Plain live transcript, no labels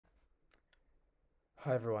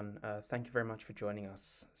Hi everyone, thank you very much for joining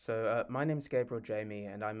us. My name is Gabriel Jamie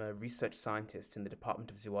and I'm a research scientist in the Department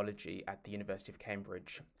of Zoology at the University of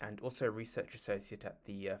Cambridge and also a research associate at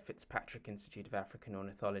the Fitzpatrick Institute of African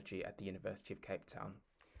Ornithology at the University of Cape Town.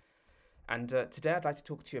 And today I'd like to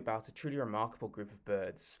talk to you about a truly remarkable group of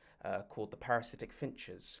birds called the parasitic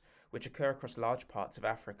finches, which occur across large parts of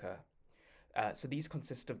Africa. So these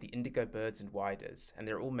consist of the indigo birds and whyders, and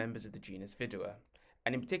they're all members of the genus Vidua.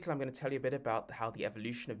 And in particular, I'm going to tell you a bit about how the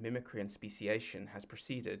evolution of mimicry and speciation has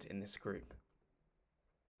proceeded in this group.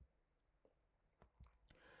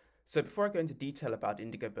 So before I go into detail about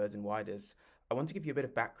indigo birds and whyders, I want to give you a bit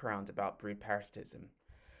of background about brood parasitism.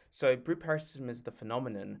 So brood parasitism is the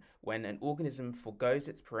phenomenon when an organism forgoes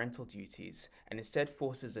its parental duties and instead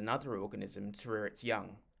forces another organism to rear its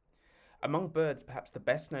young. Among birds, perhaps the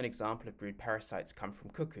best known example of brood parasites come from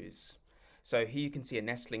cuckoos. So here you can see a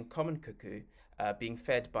nestling common cuckoo being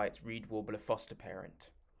fed by its reed warbler foster parent.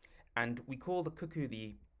 And we call the cuckoo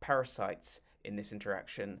the parasite in this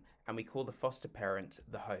interaction, and we call the foster parent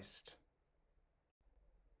the host.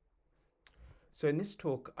 So in this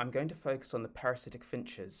talk, I'm going to focus on the parasitic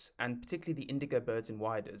finches, and particularly the indigo birds and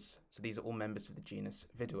whyders. So these are all members of the genus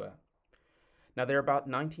Vidua. Now there are about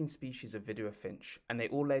 19 species of Vidua finch, and they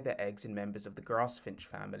all lay their eggs in members of the grass finch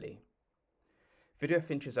family. Video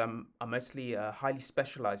finches are mostly highly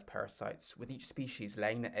specialized parasites, with each species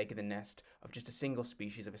laying the egg in the nest of just a single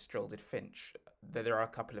species of Astrildid finch, though there are a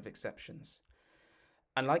couple of exceptions.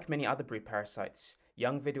 Unlike many other brood parasites,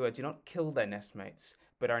 young vidua do not kill their nestmates,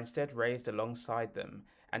 but are instead raised alongside them,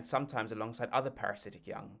 and sometimes alongside other parasitic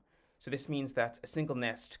young. So this means that a single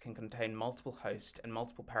nest can contain multiple host and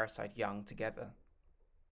multiple parasite young together.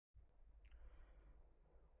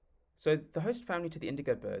 So the host family to the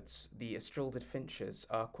indigo birds, the Astrildid finches,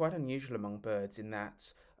 are quite unusual among birds in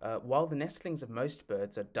that, while the nestlings of most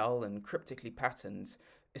birds are dull and cryptically patterned,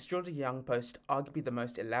 Astrildid young boast arguably the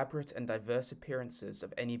most elaborate and diverse appearances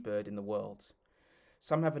of any bird in the world.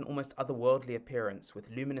 Some have an almost otherworldly appearance, with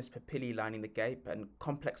luminous papillae lining the gape and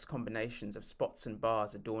complex combinations of spots and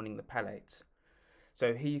bars adorning the palate.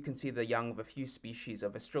 So here you can see the young of a few species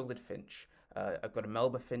of Astrildid finch. I've got a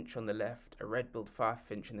Melba finch on the left, a red-billed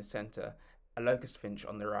firefinch in the centre, a locust finch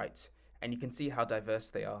on the right, and you can see how diverse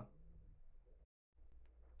they are.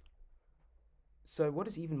 So what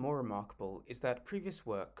is even more remarkable is that previous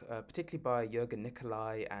work, particularly by Jürgen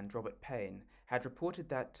Nicolai and Robert Payne, had reported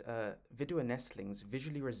that Vidua nestlings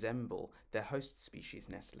visually resemble their host species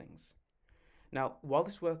nestlings. Now, while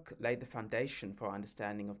this work laid the foundation for our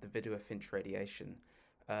understanding of the Vidua finch radiation,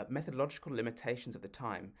 methodological limitations of the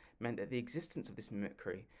time meant that the existence of this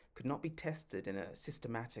mimicry could not be tested in a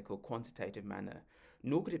systematic or quantitative manner,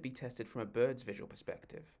 nor could it be tested from a bird's visual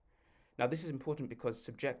perspective. Now, this is important because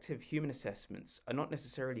subjective human assessments are not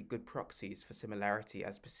necessarily good proxies for similarity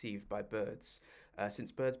as perceived by birds,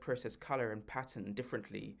 since birds process colour and pattern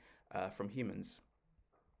differently from humans.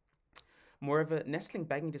 Moreover, nestling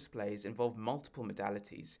begging displays involve multiple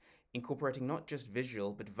modalities, incorporating not just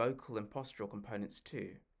visual but vocal and postural components too.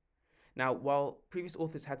 Now, while previous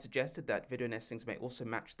authors had suggested that video nestlings may also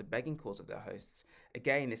match the begging calls of their hosts,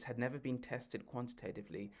 again, this had never been tested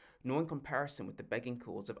quantitatively, nor in comparison with the begging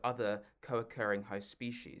calls of other co-occurring host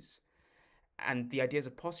species. And the ideas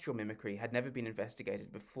of postural mimicry had never been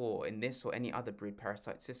investigated before in this or any other brood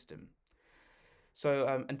parasite system.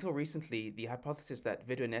 So until recently, the hypothesis that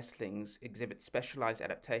video nestlings exhibit specialized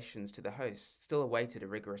adaptations to the host still awaited a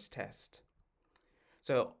rigorous test.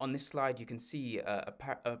 So on this slide, you can see a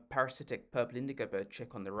parasitic purple indigo bird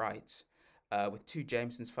chick on the right, with two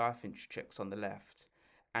Jameson's firefinch chicks on the left.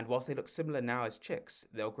 And whilst they look similar now as chicks,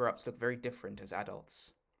 they'll grow up to look very different as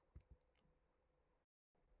adults.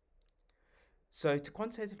 So to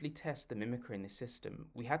quantitatively test the mimicry in this system,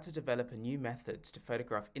 we had to develop a new method to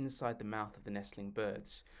photograph inside the mouth of the nestling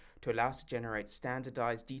birds to allow us to generate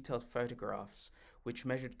standardized, detailed photographs which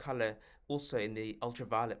measured color also in the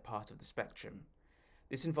ultraviolet part of the spectrum.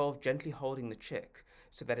 This involved gently holding the chick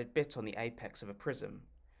so that it bit on the apex of a prism.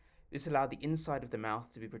 This allowed the inside of the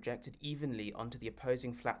mouth to be projected evenly onto the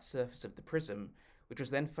opposing flat surface of the prism, which was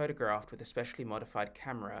then photographed with a specially modified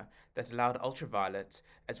camera that allowed ultraviolet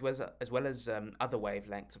as well as other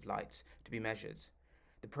wavelengths of light to be measured.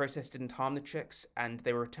 The process didn't harm the chicks, and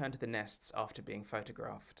they were returned to the nests after being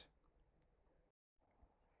photographed.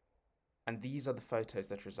 And these are the photos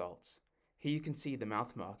that result. Here you can see the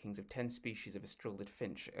mouth markings of 10 species of Astrildid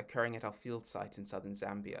finch occurring at our field site in southern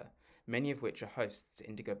Zambia, many of which are hosts to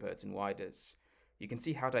indigo birds and whyders. You can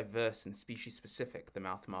see how diverse and species-specific the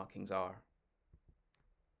mouth markings are.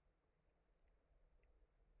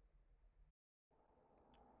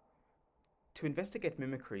 To investigate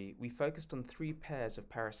mimicry, we focused on 3 pairs of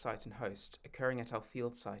parasite and host occurring at our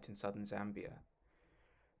field site in southern Zambia.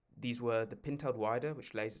 These were the pin-tailed wider,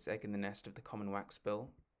 which lays its egg in the nest of the common waxbill,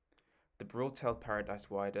 the broad-tailed paradise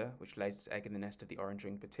wider, which lays its egg in the nest of the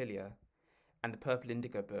orange-winged petilia, and the purple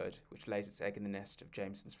indigo bird, which lays its egg in the nest of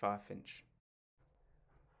Jameson's firefinch.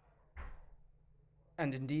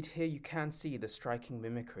 And indeed here you can see the striking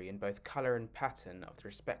mimicry in both colour and pattern of the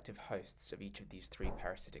respective hosts of each of these 3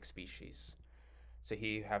 parasitic species. So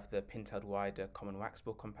here you have the pin-tailed wider common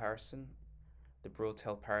waxbill comparison, the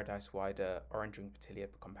broad-tailed paradise wider orange-winged petilia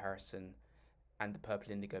comparison, and the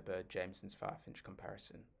purple indigo bird Jameson's firefinch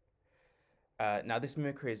comparison. Now this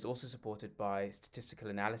mimicry is also supported by statistical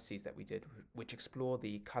analyses that we did, which explore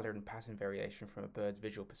the colour and pattern variation from a bird's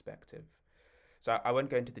visual perspective. So I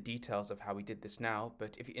won't go into the details of how we did this now,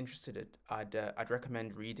 but if you're interested, I'd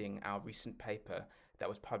recommend reading our recent paper that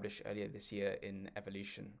was published earlier this year in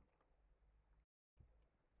Evolution.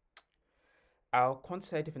 Our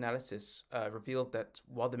quantitative analysis revealed that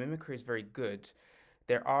while the mimicry is very good,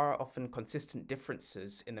 there are often consistent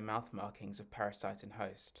differences in the mouth markings of parasite and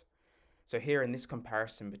host. So here in this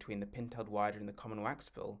comparison between the pin-tailed wider and the common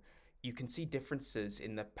waxbill, you can see differences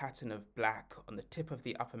in the pattern of black on the tip of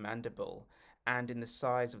the upper mandible and in the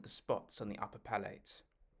size of the spots on the upper palate.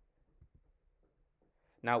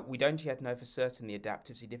 Now, we don't yet know for certain the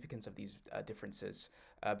adaptive significance of these differences,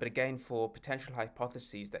 but again, for potential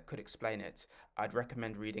hypotheses that could explain it, I'd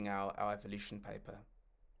recommend reading our evolution paper.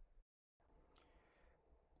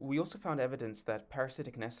 We also found evidence that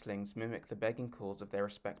parasitic nestlings mimic the begging calls of their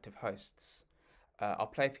respective hosts. I'll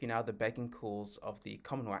play for you now the begging calls of the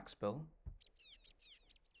common waxbill.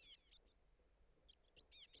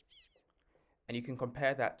 And you can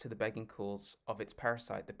compare that to the begging calls of its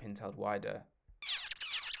parasite, the pin-tailed wider.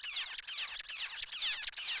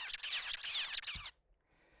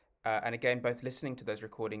 And again, both listening to those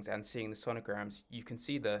recordings and seeing the sonograms, you can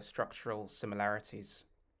see the structural similarities.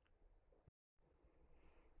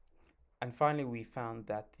 And finally, we found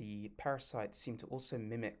that the parasites seem to also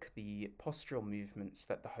mimic the postural movements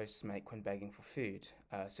that the hosts make when begging for food.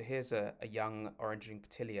 So here's a young orange-winged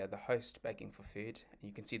petilia, the host begging for food. And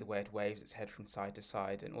you can see the way it waves its head from side to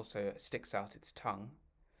side and also sticks out its tongue.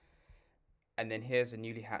 And then here's a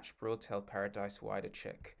newly hatched broad-tailed paradise wider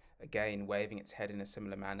chick, again waving its head in a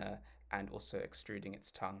similar manner and also extruding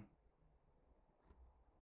its tongue.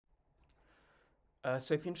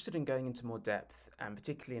 So if you're interested in going into more depth, and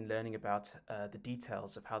particularly in learning about the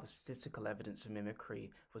details of how the statistical evidence of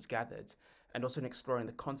mimicry was gathered, and also in exploring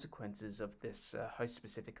the consequences of this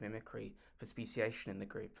host-specific mimicry for speciation in the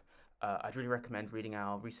group, I'd really recommend reading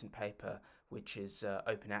our recent paper, which is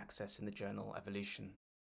open access in the journal Evolution.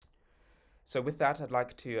 So with that, I'd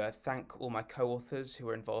like to thank all my co-authors who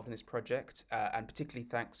were involved in this project, and particularly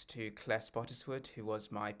thanks to Claire Spottiswoode, who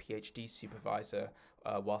was my PhD supervisor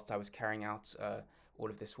whilst I was carrying out all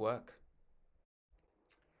of this work.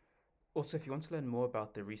 Also, if you want to learn more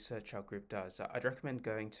about the research our group does, I'd recommend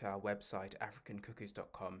going to our website,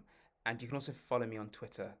 africancuckoos.com, and you can also follow me on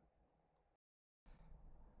Twitter.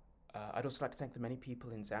 I'd also like to thank the many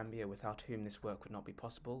people in Zambia without whom this work would not be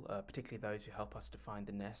possible, particularly those who help us to find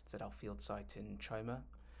the nests at our field site in Choma.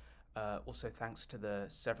 Also thanks to the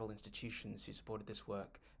several institutions who supported this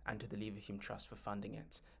work and to the Leverhulme Trust for funding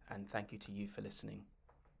it, and thank you to you for listening.